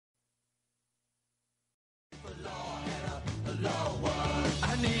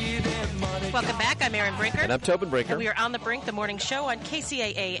Welcome back. I'm Erin Brinker. And I'm Tobin Brinker. And we are on The Brink, the morning show on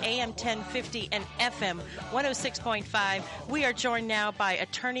KCAA, AM 1050 and FM 106.5. We are joined now by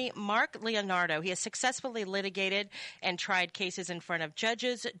attorney Mark Leonardo. He has successfully litigated and tried cases in front of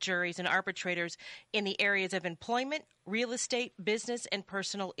judges, juries, and arbitrators in the areas of employment, real estate, business, and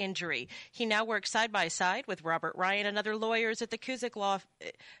personal injury. He now works side by side with Robert Ryan and other lawyers at the Kuzyk Law,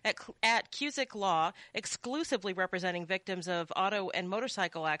 at Kuzyk Law, exclusively representing victims of auto and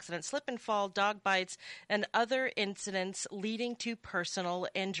motorcycle accidents, slip and fall, dog bites, and other incidents leading to personal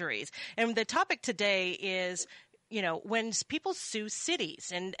injuries. And the topic today is, you know, when people sue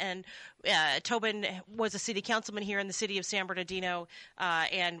cities, and Tobin was a city councilman here in the city of San Bernardino,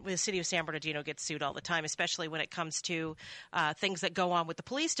 and the city of San Bernardino gets sued all the time, especially when it comes to things that go on with the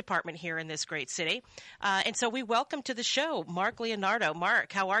police department here in this great city. And so we welcome to the show Mark Leonardo.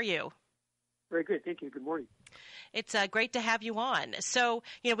 Mark, how are you? Very good, thank you. Good morning. It's great to have you on. So,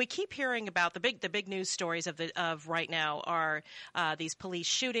 you know, we keep hearing about the big news stories of right now are these police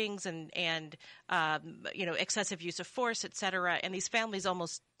shootings and you know, excessive use of force, et cetera. And these families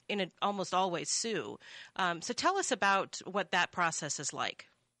almost always sue. So tell us about what that process is like.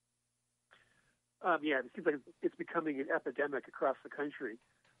 Yeah, it seems like it's becoming an epidemic across the country.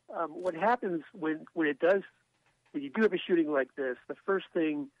 What happens when you do have a shooting like this, the first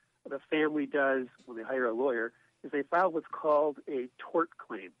thing the family does when they hire a lawyer is they file what's called a tort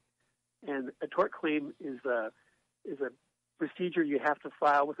claim. And a tort claim is a procedure you have to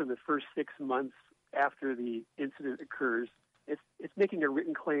file within the first 6 months after the incident occurs. It's making a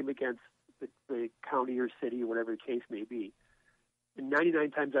written claim against the county or city or whatever the case may be. And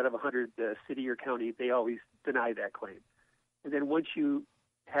 99 times out of 100, the city or county, they always deny that claim. And then once you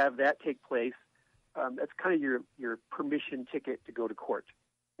have that take place, that's kind of your permission ticket to go to court.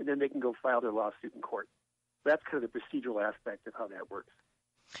 And then they can go file their lawsuit in court. That's kind of the procedural aspect of how that works.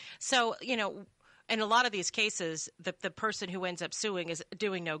 So, you know, in a lot of these cases, the person who ends up suing is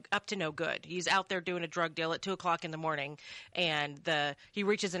doing up to no good. He's out there doing a drug deal at 2 o'clock in the morning, and he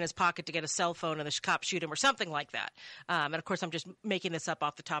reaches in his pocket to get a cell phone, and the cops shoot him or something like that. And, of course, I'm just making this up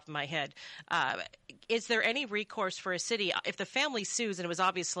off the top of my head. Is there any recourse for a city if the family sues and it was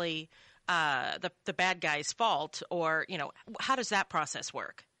obviously the bad guy's fault, or, you know, how does that process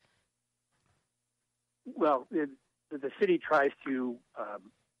work? Well, the city tries to,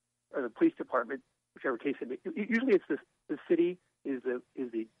 or the police department, whichever case it may be. Usually it's the city is the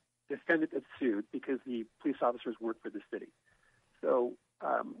defendant that's sued because the police officers work for the city. So,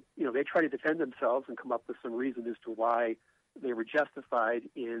 you know, they try to defend themselves and come up with some reason as to why they were justified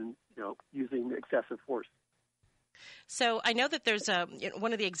in, you know, using excessive force. So I know that there's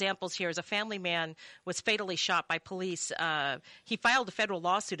one of the examples here is a family man was fatally shot by police. He filed a federal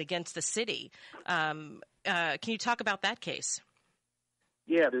lawsuit against the city. Can you talk about that case?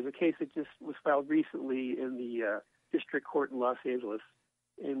 Yeah, there's a case that just was filed recently in the district court in Los Angeles,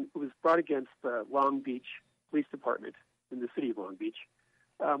 and it was brought against the Long Beach Police Department in the city of Long Beach.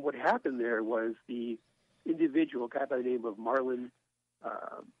 What happened there was the individual, a guy by the name of Marlon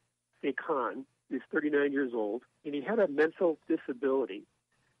Khan, is 39 years old, and he had a mental disability.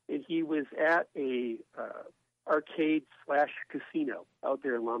 And he was at a arcade/casino out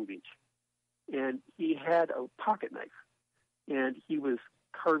there in Long Beach. And he had a pocket knife. And he was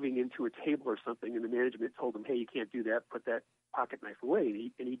carving into a table or something, and the management told him, hey, you can't do that, put that pocket knife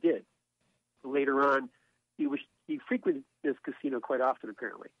away. And he did. Later on, he frequented this casino quite often,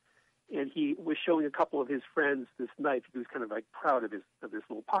 apparently. And he was showing a couple of his friends this knife. He was kind of like proud of this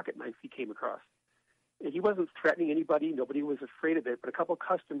little pocket knife he came across. And he wasn't threatening anybody. Nobody was afraid of it. But a couple of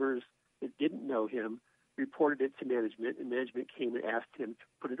customers that didn't know him reported it to management, and management came and asked him to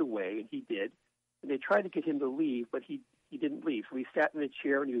put it away, and he did. And they tried to get him to leave, but he didn't leave. So he sat in a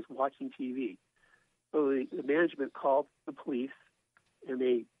chair, and he was watching TV. So the management called the police, and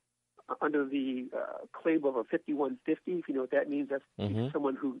they, under the claim of a 5150, if you know what that means, that's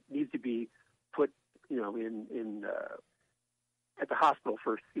someone who needs to be put, you know, in at the hospital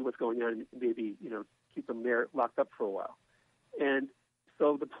first, see what's going on, and maybe, you know, keep them there locked up for a while. And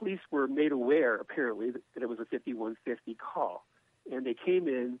so the police were made aware, apparently, that it was a 5150 call. And they came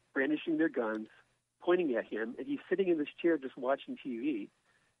in, brandishing their guns, pointing at him, and he's sitting in this chair just watching TV,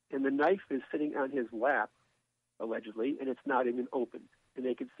 and the knife is sitting on his lap, allegedly, and it's not even open. And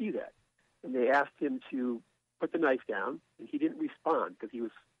they could see that. And they asked him to put the knife down, and he didn't respond because he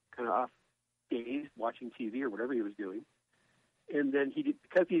was kind of off dazed, watching TV or whatever he was doing. And then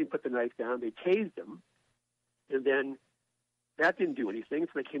because he didn't put the knife down, they tased him, and then that didn't do anything.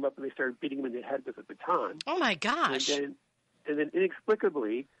 So they came up and they started beating him in the head with a baton. Oh my gosh! And then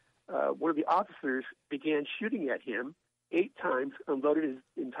inexplicably, one of the officers began shooting at him, 8 times, unloaded his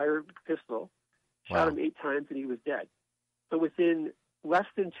entire pistol, shot him 8 times, and he was dead. So within less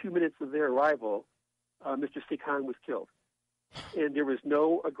than 2 minutes of their arrival, Mr. Sekhan was killed. And there was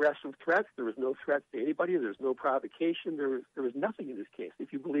no aggressive threats. There was no threats to anybody. There was no provocation. There was nothing in this case,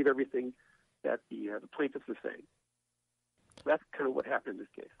 if you believe everything that the plaintiffs are saying. That's kind of what happened in this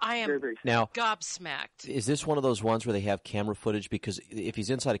case. I am very, very now gobsmacked. Is this one of those ones where they have camera footage? Because if he's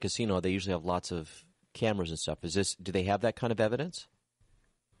inside a casino, they usually have lots of cameras and stuff. Do they have that kind of evidence?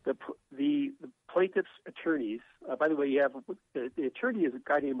 The plaintiff's attorneys, by the way, you have the attorney is a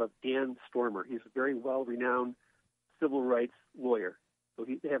guy named Dan Stormer. He's a very well-renowned civil rights lawyer. So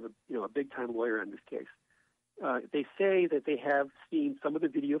they have a big-time lawyer on this case. They say that they have seen some of the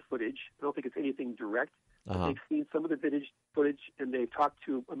video footage. I don't think it's anything direct. But they've seen some of the footage, and they've talked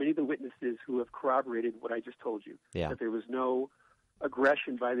to many of the witnesses who have corroborated what I just told you. Yeah. That there was no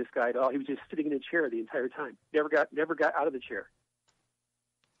aggression by this guy at all. He was just sitting in a chair the entire time. Never got out of the chair.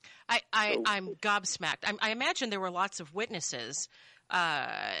 I'm gobsmacked. I imagine there were lots of witnesses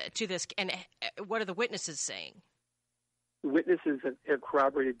to this. And what are the witnesses saying? The witnesses have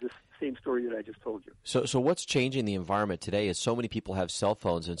corroborated this same story that I just told you. So what's changing the environment today is so many people have cell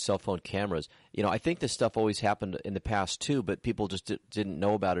phones and cell phone cameras. I think this stuff always happened in the past too, but people just didn't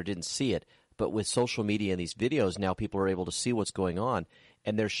know about or didn't see it. But with social media and these videos, now people are able to see what's going on,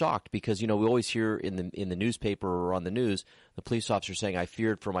 and they're shocked because we always hear in the newspaper or on the news the police officer saying, "I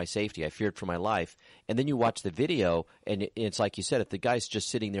feared for my safety, I feared for my life," and then you watch the video, and it's like you said, if the guy's just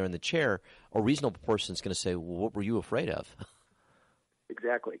sitting there in the chair, a reasonable person's going to say, "Well, what were you afraid of?"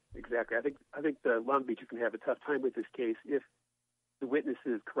 Exactly. I think the Long Beach is going to have a tough time with this case if the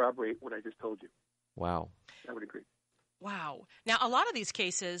witnesses corroborate what I just told you. Wow. I would agree. Wow. Now, a lot of these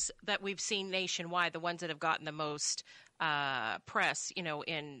cases that we've seen nationwide, the ones that have gotten the most press,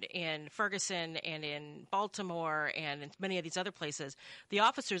 in Ferguson and in Baltimore and in many of these other places, the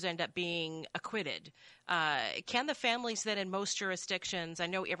officers end up being acquitted. Can the families then in most jurisdictions, I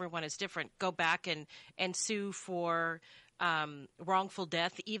know everyone is different, go back and sue for wrongful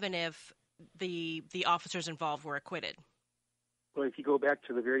death even if the officers involved were acquitted? Well, if you go back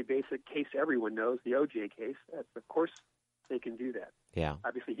to the very basic case everyone knows, the O.J. case, of course they can do that. Yeah.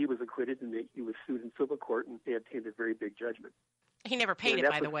 Obviously, he was acquitted and he was sued in civil court, and they obtained a very big judgment. He never paid it,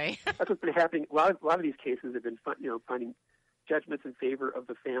 by the way. That's what's been happening. A lot of these cases have been finding judgments in favor of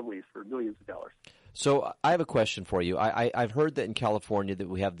the families for millions of dollars. So I have a question for you. I've heard that in California that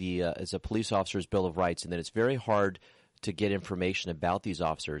we have as a police officer's Bill of Rights, and that it's very hard to get information about these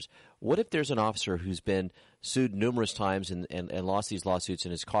officers. What if there's an officer who's been sued numerous times and lost these lawsuits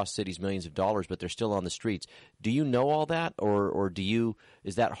and has cost cities millions of dollars, but they're still on the streets? Do you know all that, or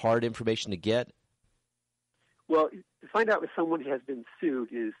is that hard information to get? Well, to find out if someone has been sued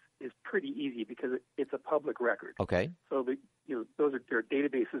is pretty easy because it's a public record. Okay. So there are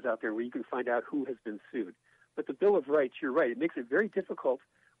databases out there where you can find out who has been sued. But the Bill of Rights, you're right, it makes it very difficult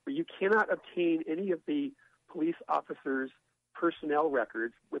where you cannot obtain any of the police officers' personnel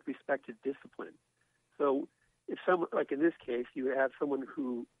records with respect to discipline. So if someone, like in this case, you have someone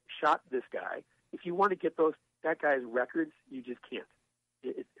who shot this guy, if you want to get that guy's records, you just can't.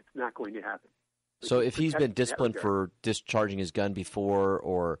 It's not going to happen. So if he's been disciplined for discharging his gun before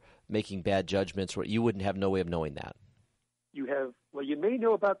or making bad judgments, you wouldn't have no way of knowing that. You may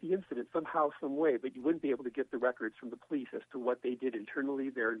know about the incident somehow, some way, but you wouldn't be able to get the records from the police as to what they did internally,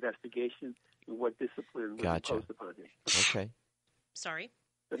 their investigation, and what discipline was imposed upon him. Okay. Sorry?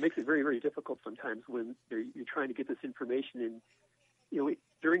 That makes it very, very difficult sometimes when you're trying to get this information in.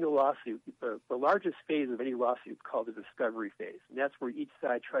 During a lawsuit, the largest phase of any lawsuit is called the discovery phase, and that's where each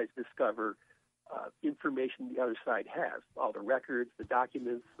side tries to discover information the other side has, all the records, the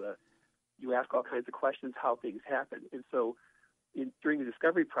documents. You ask all kinds of questions, how things happen. And so during the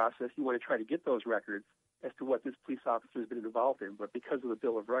discovery process, you want to try to get those records as to what this police officer has been involved in. But because of the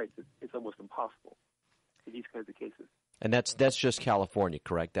Bill of Rights, it's almost impossible in these kinds of cases. And that's just California,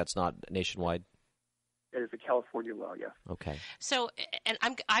 correct? That's not nationwide? That is a California law, yes. Okay. So, and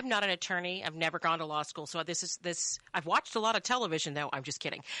I'm not an attorney. I've never gone to law school. So this. I've watched a lot of television, though. I'm just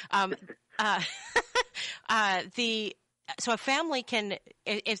kidding. So a family can,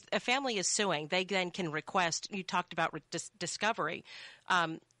 if a family is suing, they then can request. You talked about discovery.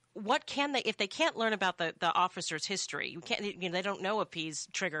 What can they, if they can't learn about the officer's history? They don't know if he's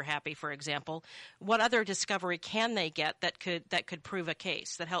trigger happy, for example. What other discovery can they get that could prove a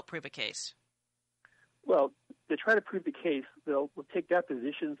case, that help prove a case? Well, to try to prove the case, they'll take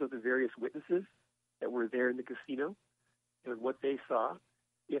depositions of the various witnesses that were there in the casino and what they saw.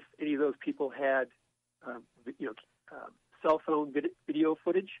 If any of those people had, cell phone video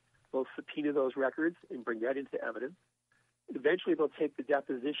footage, they'll subpoena those records and bring that into evidence. eventually they'll take the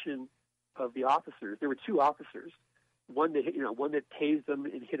deposition of the officers. There were two officers, one that tased them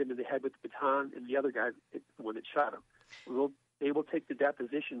and hit him in the head with the baton, and the other guy, the one that shot him. They will take the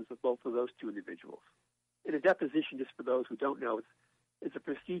depositions of both of those two individuals. And a deposition, just for those who don't know, it's a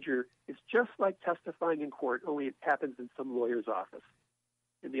procedure. It's just like testifying in court, only it happens in some lawyer's office.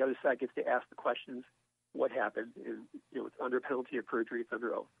 And the other side gets to ask the questions, what happened, and it's under penalty of perjury, it's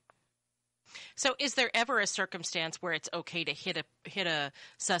under oath. So is there ever a circumstance where it's okay to hit a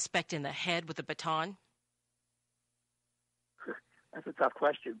suspect in the head with a baton? That's a tough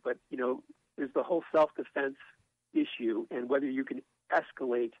question, but there's the whole self-defense issue and whether you can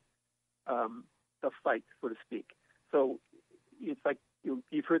escalate the fight, so to speak. So it's like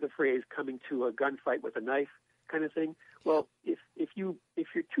you've heard the phrase "coming to a gunfight with a knife" kind of thing. Well, if you're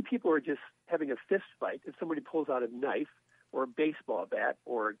two people are just having a fist fight, if somebody pulls out a knife or a baseball bat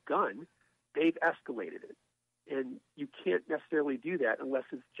or a gun, they've escalated it, and you can't necessarily do that unless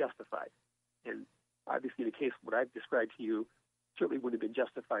it's justified. And obviously, in the case of what I've described to you, certainly wouldn't have been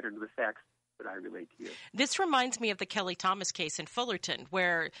justified under the facts that I relate to you. This reminds me of the Kelly Thomas case in Fullerton,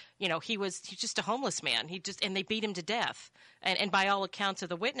 where he's just a homeless man. And they beat him to death. And by all accounts of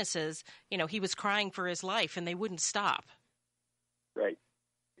the witnesses, he was crying for his life, and they wouldn't stop. Right.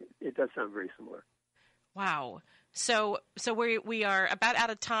 It does sound very similar. Wow. So we are about out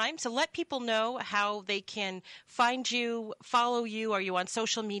of time. So let people know how they can find you, follow you. Are you on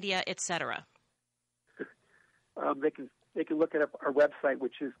social media, etc.? They can look at our website,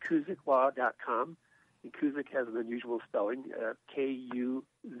 which is KuzykLaw.com. And Kuzyk has an unusual spelling, Kuzyk,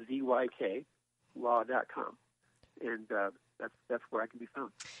 law.com. And that's where I can be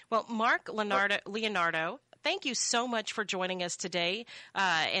found. Well, Mark Leonardo, thank you so much for joining us today,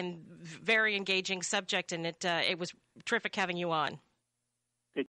 and very engaging subject, and it was terrific having you on.